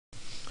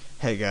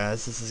Hey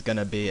guys, this is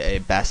gonna be a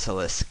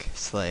basilisk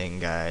slaying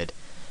guide.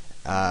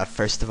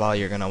 First of all,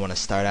 you're gonna want to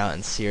start out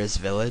in Sears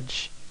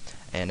Village,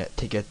 and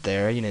to get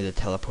there, you need to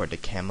teleport to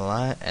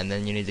Camelot, and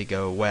then you need to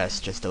go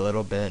west just a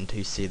little bit until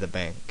you see the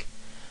bank.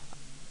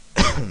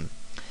 And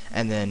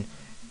then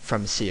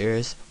from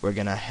Sears, we're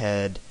gonna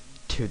head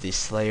to the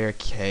Slayer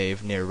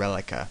Cave near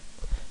Relica.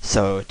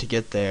 So to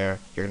get there,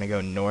 you're gonna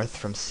go north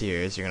from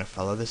Sears. You're gonna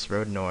follow this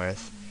road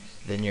north,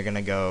 then you're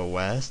gonna go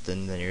west,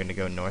 and then you're gonna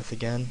go north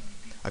again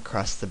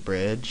across the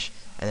bridge,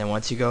 and then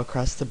once you go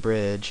across the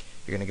bridge,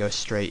 you're gonna go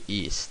straight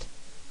east,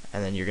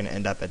 and then you're gonna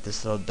end up at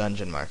this little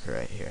dungeon marker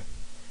right here.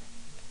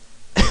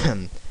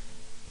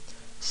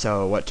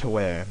 So what to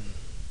wear?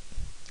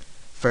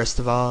 First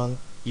of all,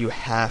 you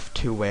have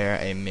to wear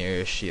a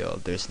mirror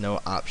shield. There's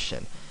no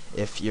option.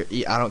 I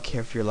don't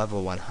care if you're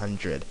level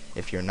 100.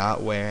 If you're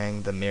not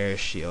wearing the mirror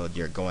shield,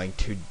 you're going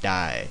to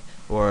die,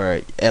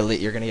 or at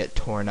least you're gonna get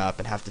torn up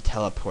and have to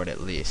teleport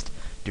at least.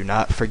 Do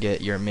not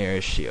forget your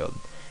mirror shield.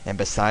 And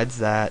besides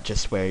that,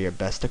 just wear your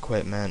best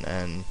equipment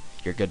and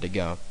you're good to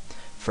go.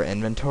 For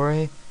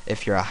inventory,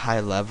 if you're a high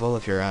level,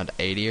 if you're around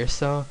 80 or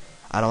so,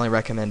 I'd only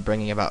recommend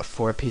bringing about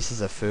 4 pieces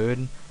of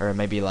food, or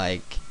maybe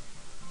like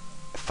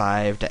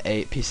 5 to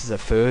 8 pieces of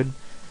food,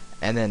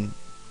 and then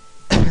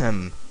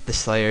the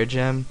Slayer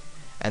gem,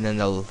 and then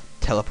they'll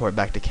teleport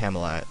back to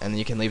Camelot, and then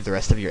you can leave the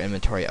rest of your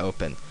inventory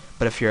open.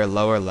 But if you're a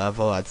lower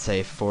level, I'd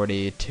say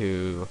 40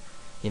 to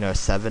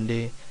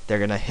 70, they're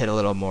gonna hit a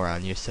little more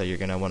on you, so you're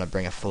gonna want to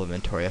bring a full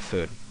inventory of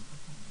food.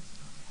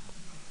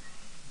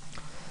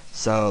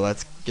 So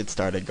let's get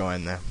started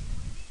going there.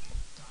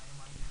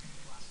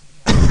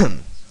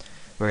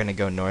 We're gonna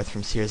go north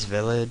from Sears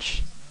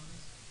Village.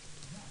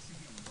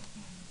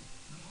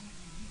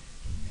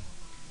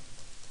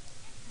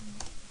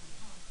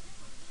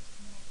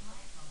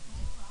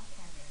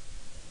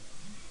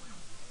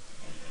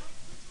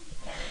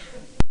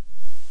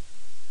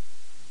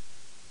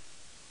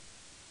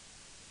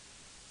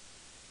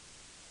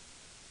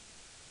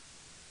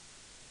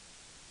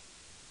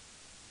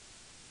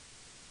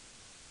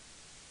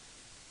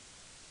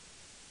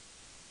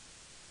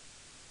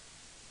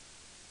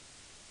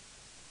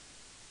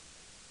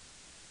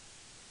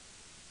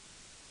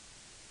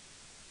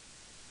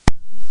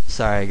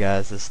 Sorry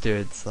guys, this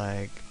dude's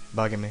like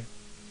bugging me.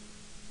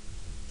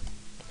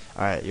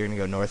 Alright, you're gonna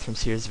go north from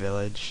Sears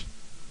Village.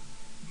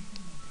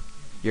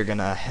 You're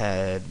gonna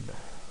head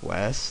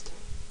west,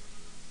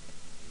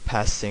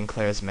 past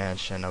Sinclair's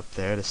mansion up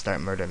there to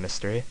start Murder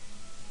Mystery.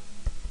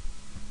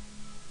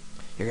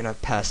 You're gonna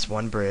pass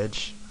one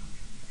bridge.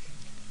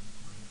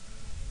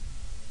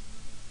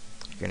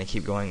 You're gonna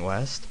keep going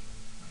west.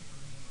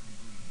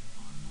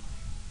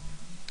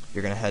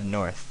 You're gonna head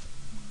north.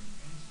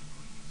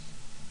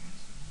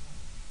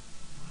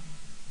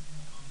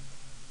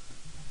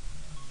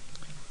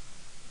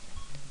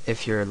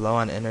 If you're low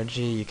on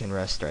energy, you can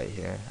rest right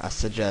here. I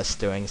suggest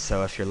doing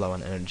so if you're low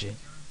on energy.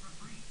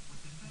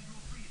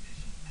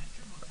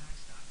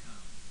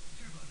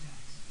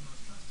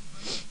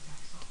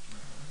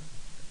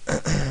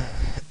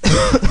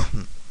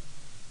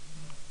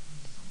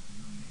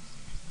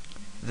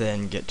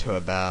 Then get to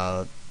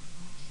about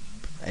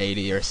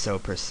 80 or so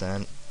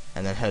percent,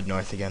 and then head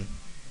north again.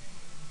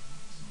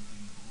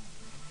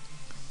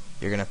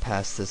 You're gonna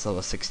pass this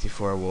level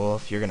 64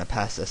 wolf. You're gonna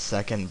pass a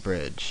second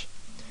bridge,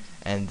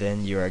 and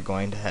then you are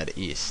going to head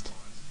east.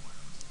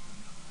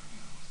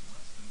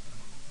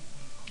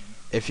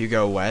 If you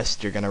go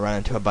west, you're going to run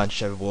into a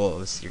bunch of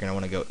wolves. You're going to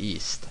want to go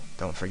east.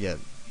 Don't forget.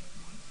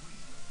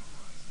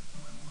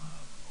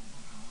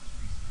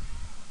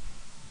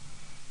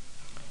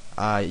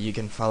 You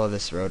can follow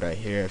this road right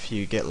here if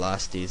you get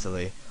lost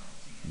easily,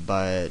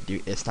 but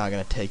it's not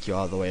going to take you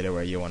all the way to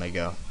where you want to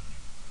go.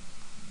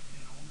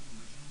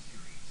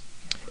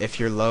 If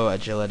you're low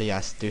agility,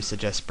 I do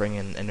suggest bringing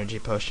an energy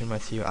potion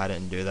with you. I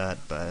didn't do that,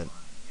 but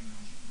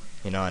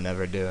I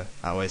never do.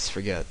 I always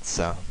forget,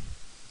 so.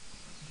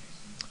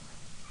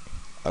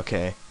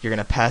 Okay, you're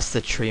gonna pass the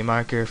tree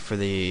marker for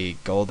the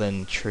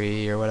golden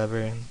tree or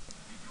whatever.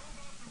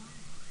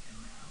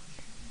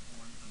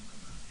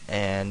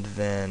 And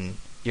then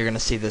you're gonna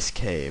see this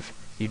cave.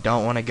 You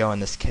don't want to go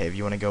in this cave.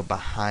 You want to go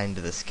behind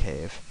this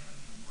cave.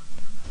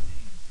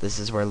 This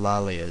is where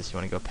Lolly is. You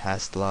want to go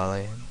past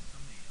Lolly.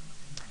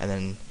 And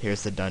then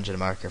here's the dungeon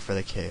marker for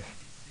the cave.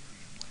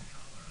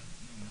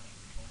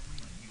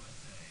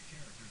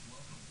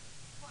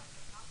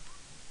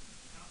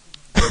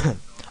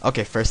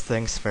 Okay, first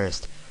things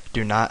first.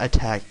 Do not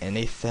attack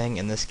anything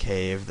in this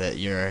cave that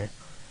you're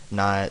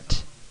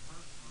not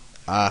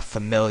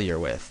familiar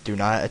with. Do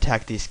not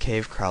attack these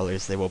cave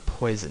crawlers. They will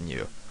poison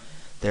you.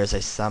 There's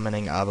a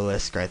summoning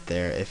obelisk right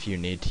there if you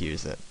need to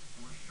use it.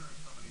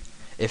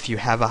 If you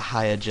have a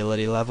high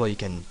agility level, you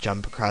can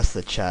jump across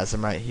the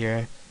chasm right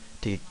here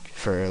to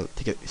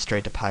get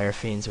straight to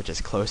Pyrofiends, which is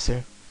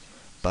closer,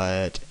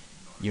 but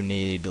you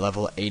need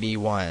level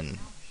 81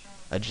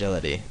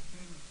 agility.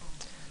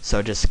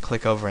 So just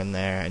click over in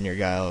there and your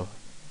guy will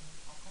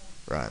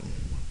run.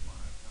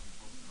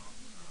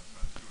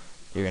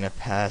 You're gonna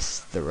pass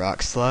the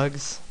rock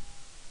slugs,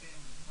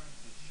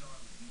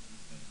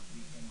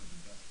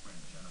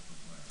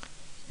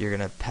 you're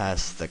gonna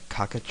pass the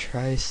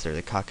cockatrice or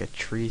the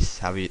cockatrice,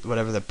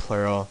 whatever the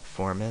plural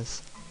form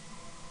is.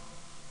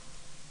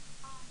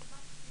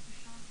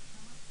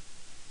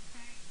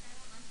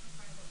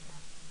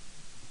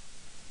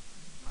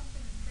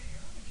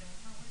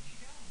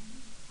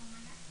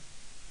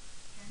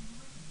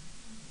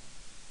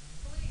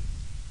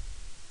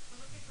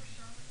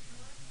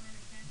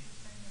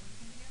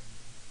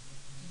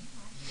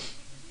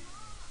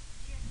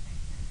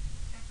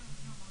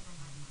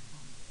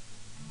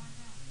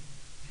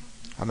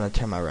 I'm gonna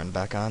turn my run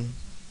back on.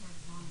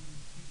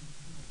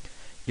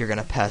 You're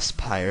gonna pass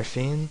pyre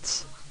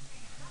fiends,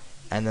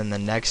 and then the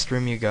next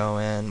room you go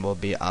in will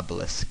be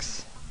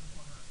obelisks.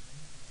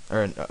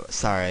 Or, no,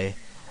 sorry,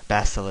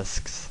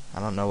 basilisks. I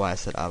don't know why I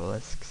said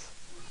obelisks.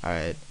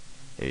 Alright,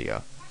 here you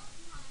go.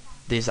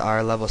 These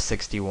are level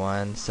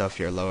 61, so if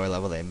you're lower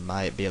level, they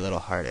might be a little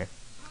harder.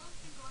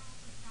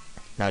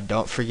 Now,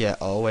 don't forget,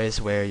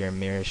 always wear your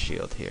mirror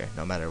shield here,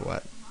 no matter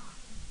what.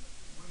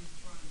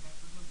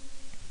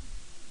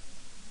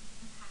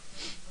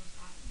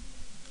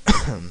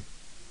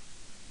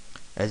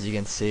 As you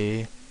can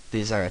see,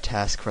 these are a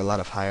task for a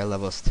lot of higher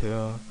levels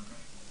too,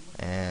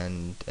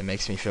 and it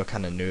makes me feel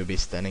kind of newbie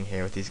standing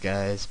here with these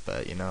guys,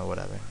 but you know,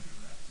 whatever.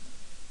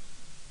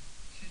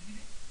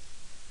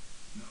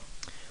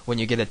 When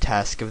you get a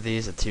task of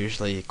these, it's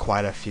usually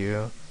quite a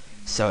few,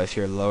 so if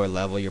you're lower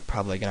level, you're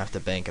probably gonna have to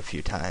bank a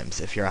few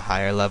times. If you're a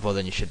higher level,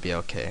 then you should be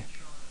okay.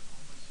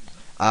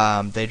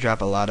 They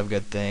drop a lot of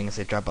good things.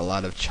 They drop a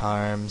lot of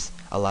charms,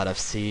 a lot of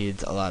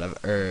seeds, a lot of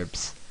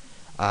herbs.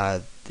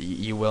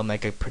 You will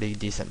make a pretty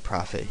decent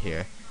profit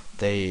here.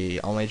 They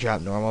only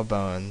drop normal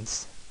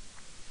bones.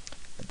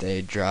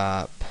 They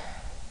drop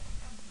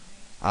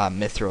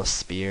mithril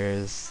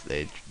spears.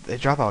 They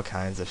drop all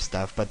kinds of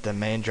stuff, but the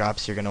main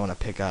drops you're gonna want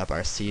to pick up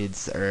are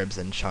seeds, herbs,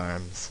 and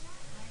charms.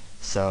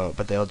 So,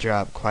 but they'll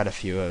drop quite a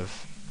few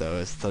of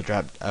those. They'll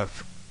drop a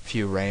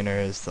few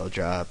rainers. They'll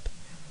drop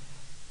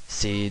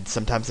seeds.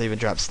 Sometimes they even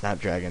drop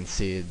snapdragon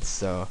seeds.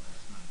 So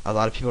a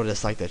lot of people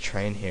just like to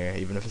train here,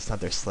 even if it's not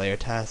their slayer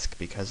task,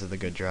 because of the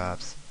good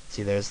drops.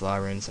 See, there's law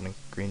runes and a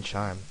green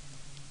charm.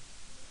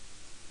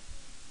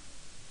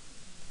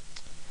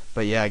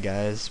 But yeah,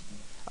 guys,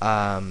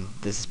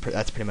 that's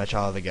pretty much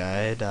all of the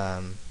guide.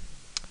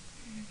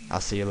 I'll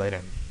see you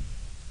later.